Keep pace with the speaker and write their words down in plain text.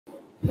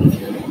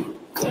Hello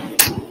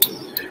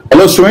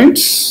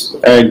students,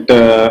 and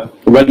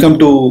welcome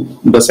to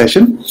the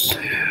session.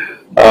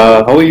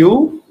 How are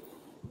you?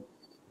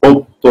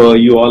 Hope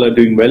you all are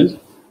doing well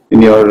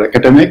in your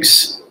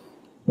academics.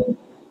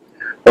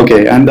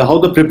 Okay, and how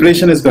the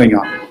preparation is going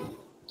on?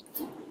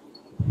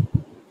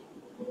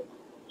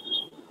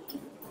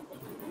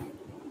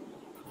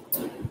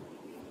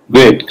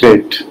 Great,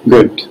 great,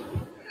 good.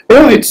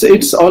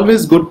 It's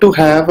always good to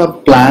have a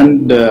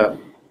planned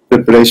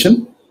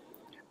preparation,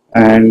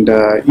 and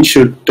you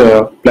should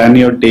plan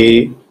your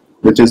day,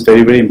 which is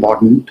very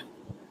important,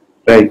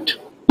 right?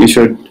 You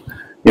should,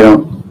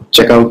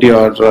 check out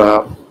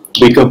your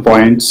weaker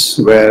points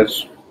where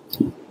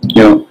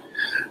you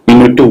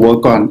need to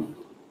work on,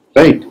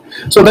 right?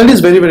 So that is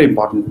very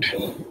important.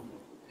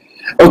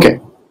 Okay.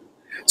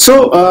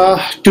 So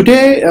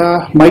today,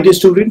 my dear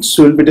students,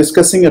 will be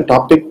discussing a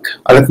topic,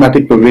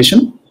 arithmetic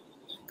progression,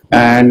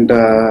 and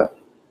the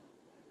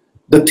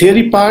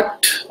theory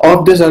part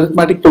of this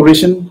arithmetic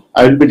progression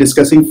I will be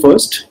discussing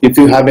first. If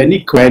you have any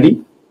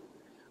query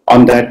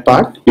on that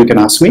part, you can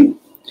ask me,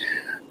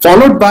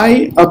 followed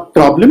by a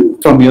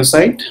problem from your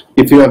side.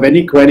 If you have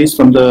any queries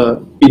from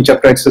the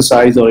in-chapter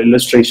exercise or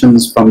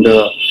illustrations from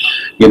the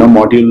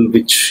module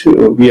which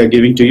we are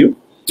giving to you.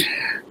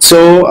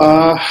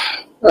 So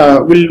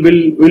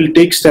we'll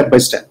take step by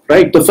step,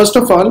 right? So first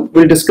of all,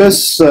 we'll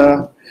discuss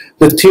the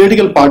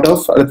theoretical part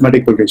of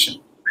arithmetic progression.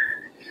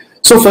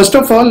 So first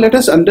of all, let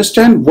us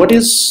understand what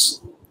is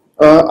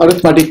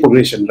arithmetic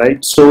progression,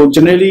 right? So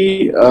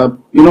generally, the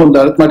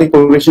arithmetic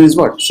progression is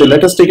what? So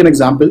let us take an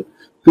example,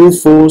 2,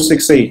 4,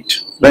 6,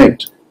 8,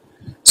 right?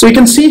 So you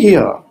can see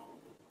here,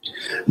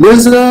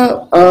 there's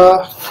a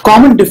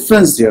common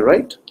difference there,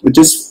 right? Which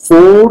is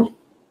 4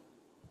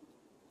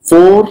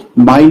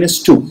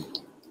 minus 2,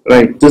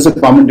 right? There's a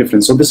common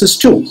difference. So this is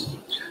 2.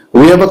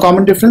 We have a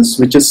common difference,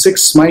 which is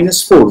 6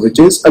 minus 4, which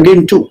is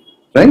again 2,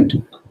 right?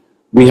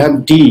 We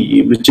have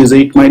D, which is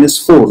 8 minus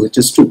 4, which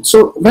is 2.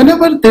 So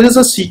whenever there is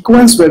a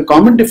sequence where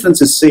common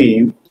difference is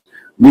same,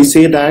 we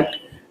say that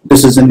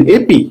this is an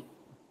AP.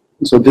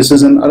 So this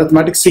is an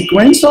arithmetic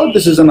sequence, or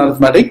this is an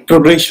arithmetic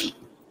progression,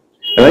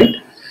 right?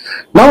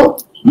 Now,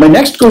 my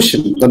next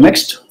question, the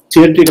next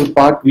theoretical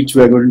part which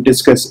we are going to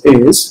discuss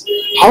is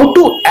how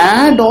to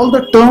add all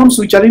the terms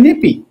which are in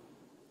AP.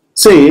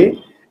 Say,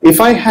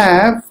 if I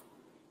have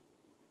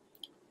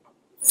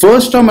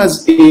first term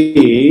as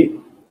A,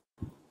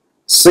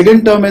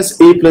 second term as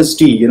A plus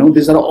D,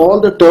 these are all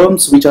the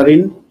terms which are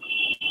in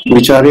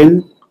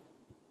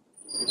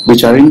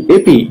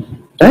AP,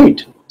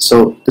 right?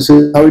 So this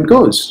is how it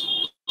goes.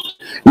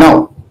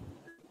 Now,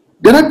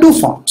 there are two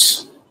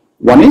forms.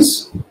 One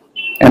is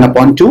n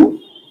upon 2,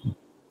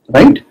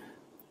 right?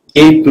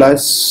 A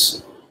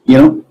plus,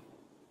 an.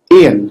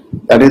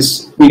 That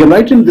is, we can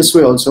write it in this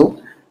way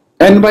also.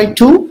 N by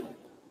 2,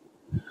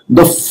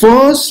 the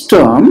first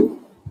term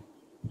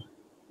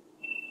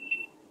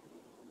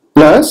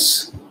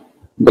plus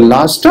the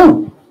last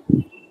term.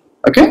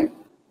 Okay?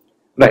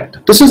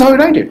 Right. This is how we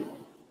write it.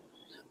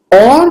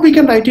 Or we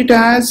can write it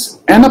as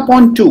n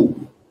upon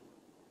 2.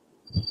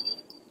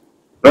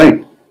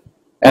 Right?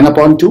 N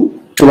upon 2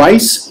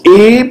 twice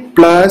A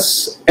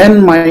plus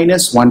n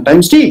minus 1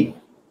 times D.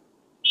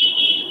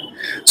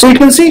 So you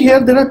can see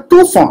here there are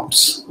two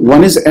forms.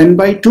 One is n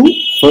by 2,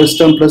 first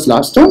term plus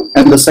last term,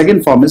 and the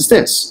second form is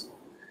this.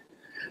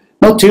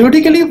 Now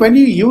theoretically, when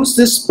you use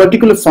this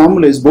particular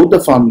formulas, both the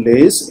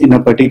formulas in a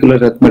particular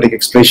arithmetic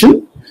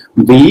expression,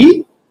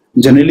 we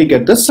generally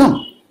get the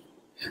sum.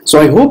 So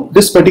I hope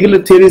this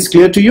particular theory is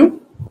clear to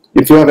you.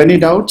 If you have any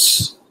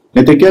doubts,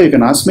 Nitikya, you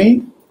can ask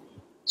me.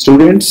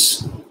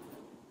 Students.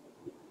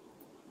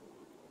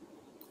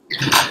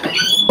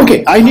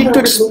 Okay, I need to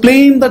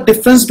explain the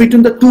difference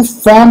between the two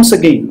forms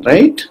again,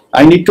 right?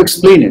 I need to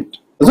explain it,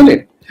 isn't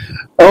it?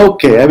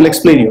 Okay, I will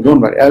explain you. Don't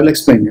worry, I will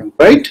explain you,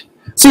 right?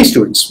 See,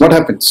 students, what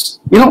happens?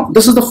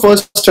 This is the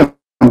first term,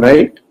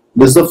 right?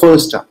 This is the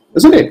first term,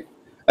 isn't it?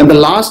 And the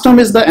last term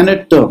is the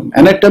nth term.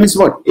 Nth term is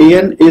what?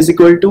 An is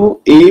equal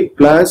to A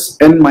plus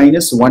n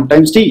minus 1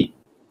 times D,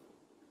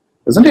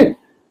 isn't it?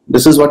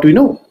 This is what we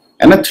know,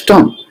 nth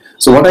term.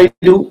 So what I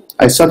do,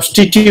 I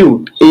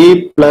substitute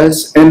A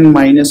plus n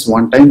minus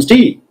 1 times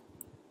D.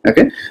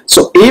 Okay,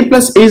 so A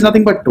plus A is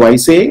nothing but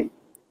twice A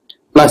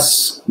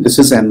plus this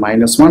is n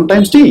minus 1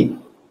 times D,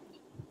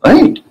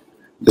 right?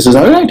 This is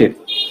how I write it.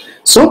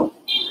 So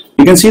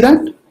you can see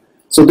that.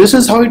 So this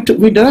is how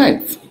we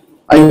derive.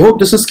 I hope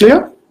this is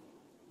clear.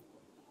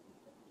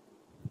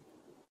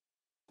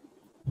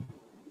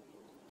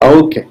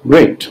 Okay,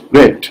 great,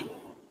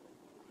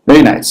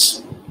 very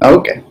nice.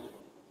 Okay.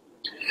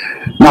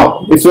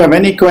 Now, if you have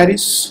any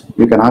queries,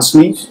 you can ask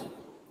me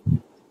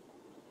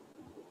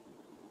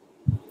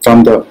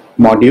from the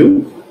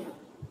module.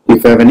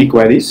 If you have any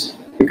queries,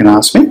 you can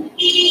ask me.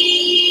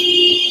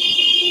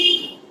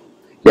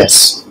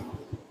 Yes.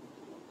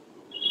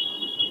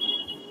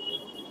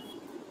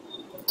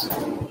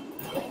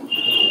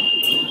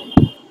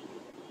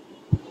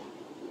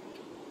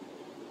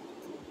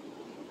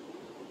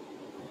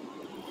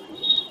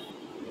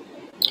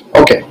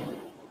 Okay.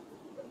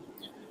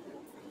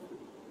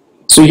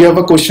 So you have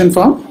a question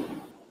from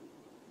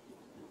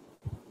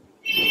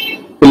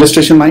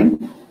illustration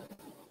 9?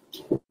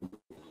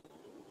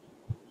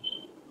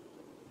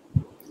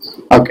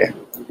 Okay,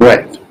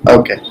 right.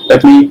 Okay,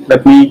 let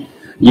me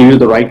give you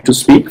the right to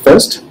speak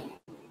first.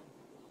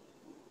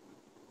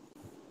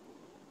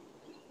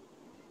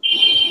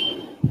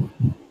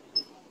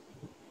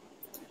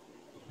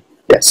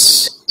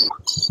 Yes.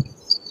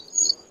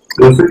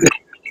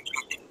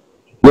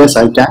 Yes,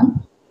 I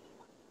can.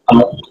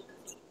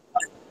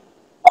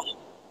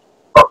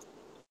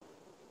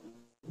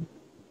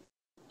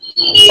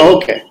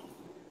 Okay.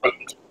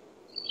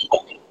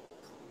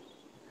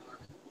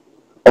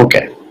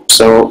 Okay.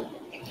 So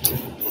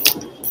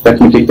let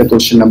me take the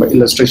question number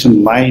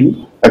illustration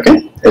 9.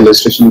 Okay,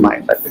 illustration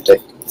 9. Let me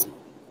take.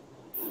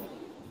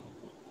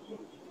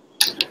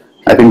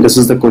 I think this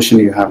is the question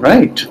you have,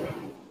 right?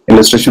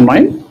 Illustration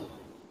 9.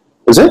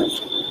 Is it?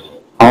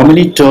 How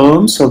many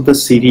terms of the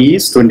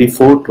series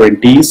 24,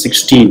 20,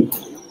 16?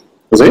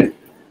 Is it?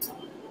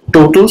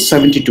 Total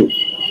 72.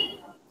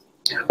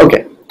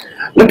 Okay.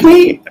 Let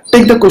me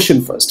take the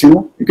question first.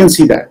 You can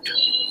see that.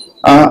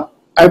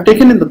 I've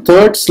taken in the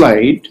third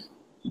slide,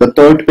 the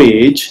third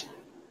page,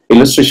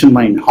 illustration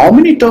 9. How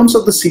many terms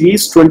of the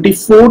series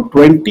 24,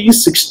 20,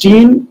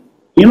 16,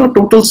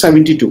 total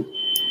 72.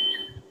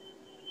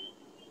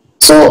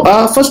 So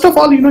first of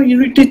all, you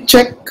need to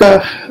check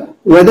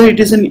whether it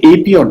is in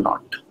AP or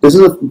not. This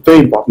is a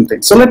very important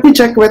thing. So let me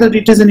check whether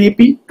it is in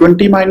AP.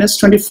 20 minus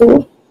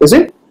 24, is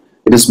it?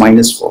 It is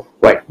minus 4,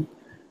 right?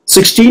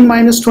 16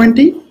 minus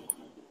 20,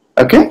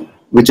 okay,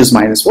 which is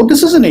minus 4.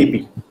 This is an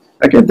AP,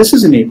 okay, this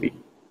is an AP.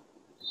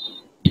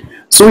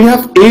 So we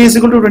have A is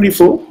equal to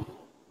 24.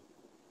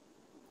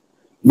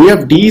 We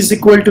have D is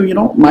equal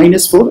to,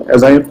 minus 4,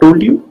 as I have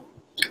told you.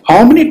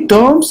 How many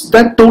terms?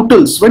 That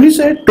totals. When you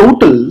say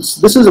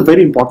totals, this is a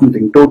very important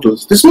thing,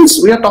 totals. This means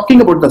we are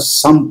talking about the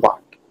sum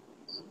part,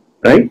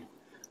 right?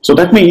 So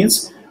that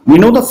means we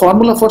know the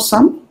formula for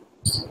sum.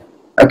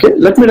 Okay,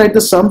 let me write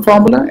the sum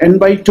formula. N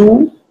by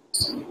 2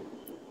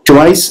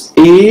 twice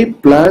A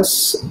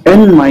plus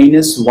N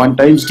minus 1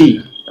 times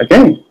D.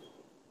 Okay.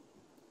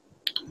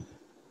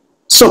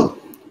 So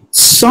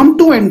sum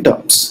to N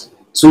terms.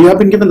 So you have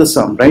been given the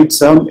sum, right?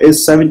 Sum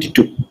is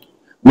 72.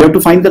 We have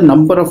to find the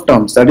number of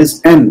terms, that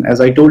is N.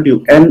 As I told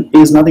you, N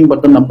is nothing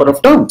but the number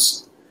of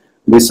terms.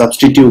 We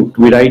substitute,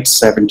 we write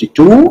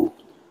 72,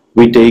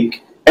 we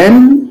take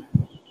N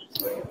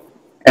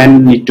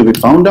need to be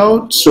found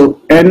out.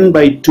 So N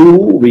by 2,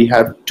 we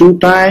have 2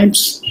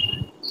 times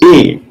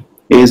A.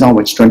 A is how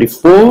much?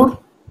 24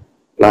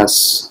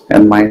 plus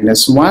N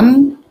minus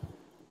 1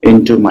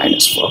 into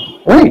minus 4,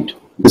 right?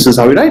 This is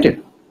how we write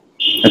it,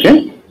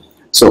 okay?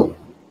 So,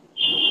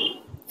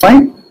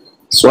 fine.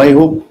 So I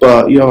hope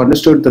you have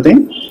understood the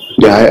thing.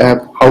 Yeah,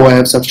 how I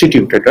have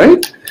substituted,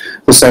 right?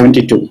 So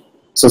 72.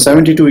 So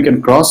 72 we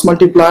can cross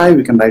multiply.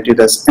 We can write it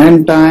as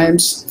N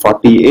times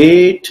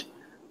 48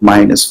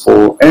 minus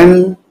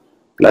 4N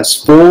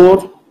plus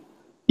 4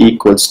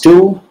 equals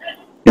to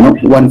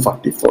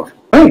 144,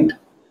 right?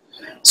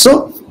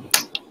 So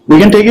we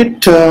can take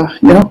it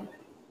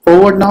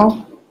forward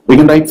now. We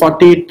can write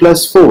 48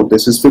 plus 4.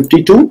 This is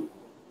 52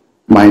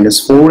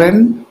 minus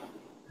 4N,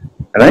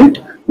 right?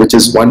 Which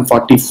is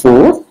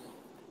 144.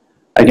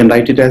 I can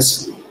write it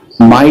as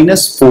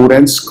minus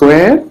 4N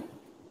square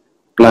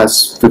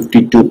plus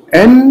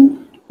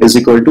 52N is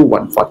equal to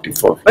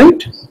 144,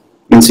 right?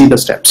 You can see the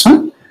steps,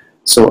 huh?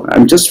 So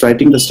I'm just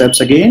writing the steps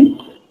again.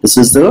 This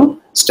is the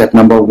step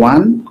number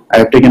 1. I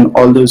have taken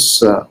all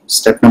those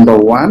step number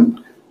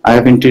 1. I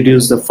have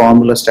introduced the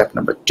formula step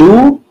number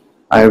 2.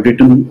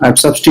 I've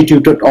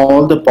substituted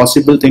all the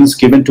possible things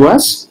given to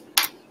us,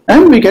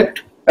 and we get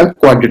a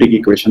quadratic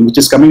equation which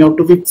is coming out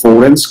to be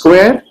 4N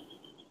square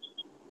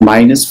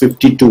minus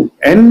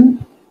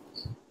 52N,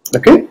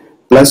 okay,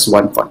 plus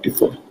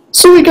 144.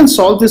 So we can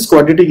solve this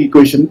quadratic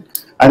equation.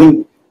 I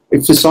think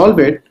if we solve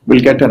it,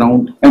 we'll get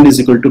around N is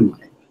equal to 9.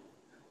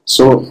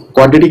 So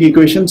quadratic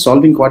equation,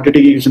 solving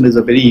quadratic equation is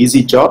a very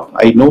easy job.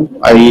 I know,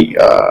 I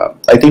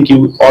think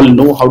you all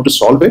know how to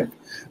solve it.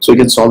 So you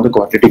can solve the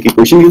quadratic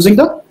equation using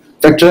the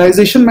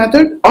factorization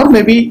method or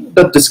maybe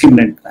the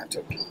discriminant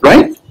method,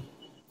 right?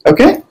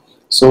 Okay.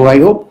 So I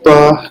hope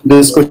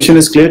this question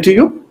is clear to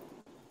you.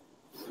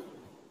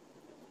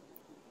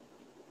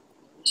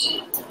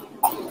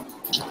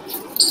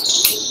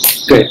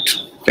 Great,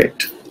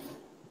 great,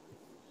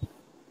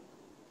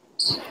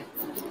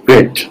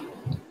 great.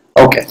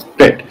 Okay,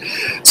 great.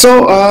 So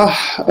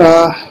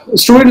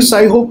students,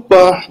 I hope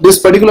this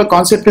particular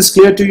concept is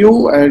clear to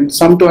you, and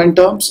sum to N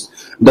terms.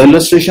 The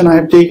illustration I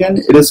have taken,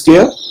 it is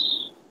clear.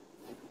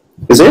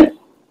 Is it?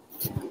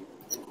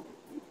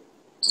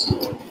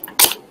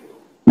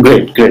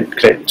 Great, great,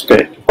 great,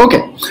 great.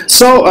 Okay,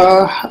 so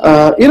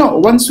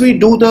once we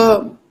do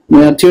the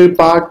theory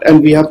part,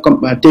 and we have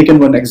taken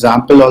one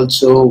example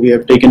also, we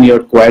have taken your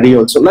query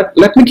also.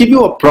 Let me give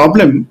you a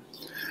problem.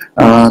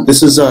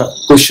 This is a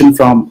question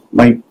from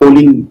my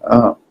polling.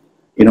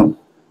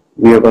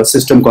 We have a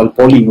system called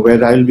polling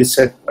where I will be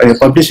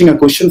publishing a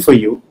question for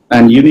you.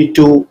 and you need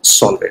to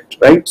solve it,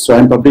 right? So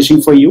I'm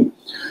publishing for you.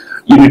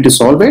 You need to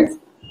solve it.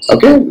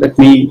 Okay, let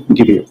me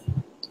give you.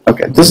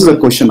 Okay, this is a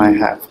question I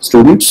have.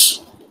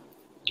 Students,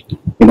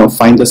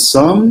 find the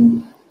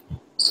sum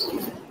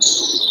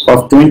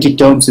of 20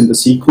 terms in the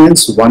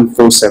sequence 1,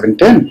 4, 7,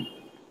 10.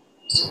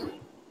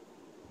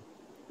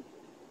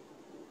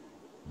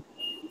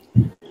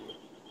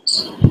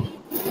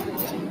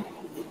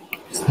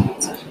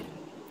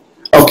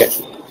 Okay,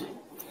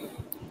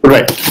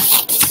 right.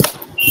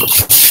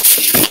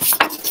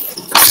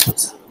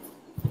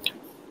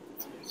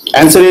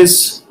 Answer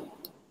is,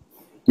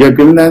 you have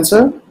given the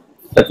answer?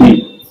 Let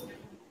me.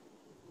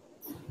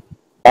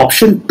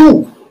 Option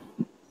 2.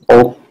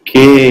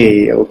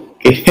 Okay.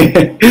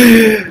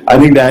 I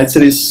think the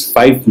answer is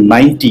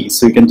 590.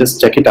 So you can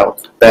just check it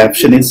out. The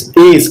option is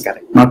A is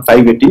correct, not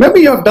 580.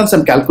 Maybe you have done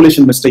some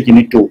calculation mistake. You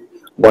need to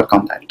work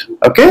on that.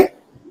 Okay?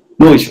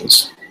 No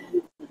issues.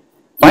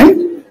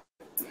 Fine?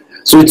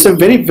 So it's a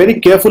very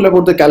careful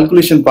about the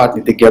calculation part,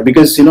 Nitikya,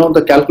 because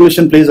the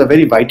calculation plays a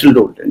very vital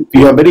role.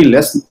 You have very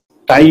less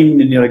time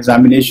in your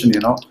examination,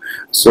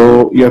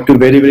 so you have to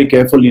be very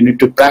careful. You need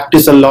to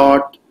practice a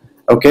lot.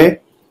 Okay,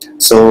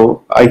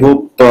 so I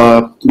hope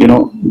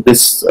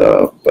this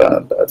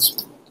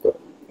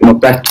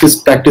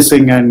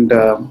practicing and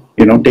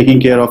taking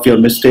care of your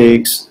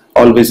mistakes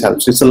always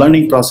helps. It's a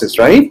learning process,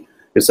 right?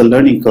 It's a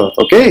learning curve.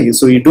 Okay,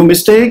 so you do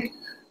mistake,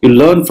 you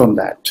learn from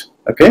that.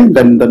 Okay,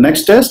 then the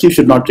next test you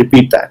should not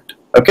repeat that.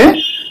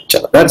 Okay,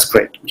 that's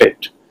great.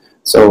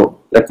 So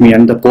let me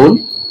end the poll.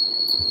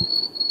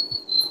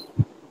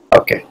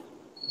 Okay,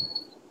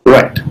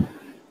 right.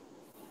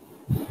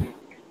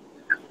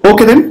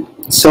 Okay then,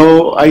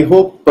 so I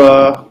hope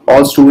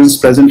all students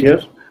present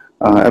here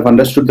have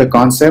understood the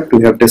concept.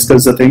 We have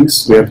discussed the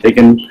things. We have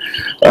taken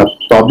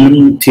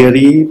problem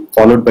theory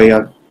followed by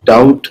a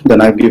doubt.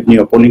 Then I've given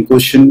you a polling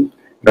question,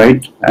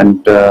 right?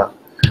 And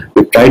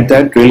we've tried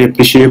that, really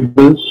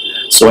appreciable.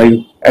 So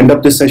I end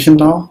up this session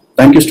now.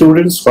 Thank you,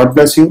 students. God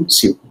bless you.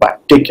 See you. Bye.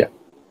 Take care.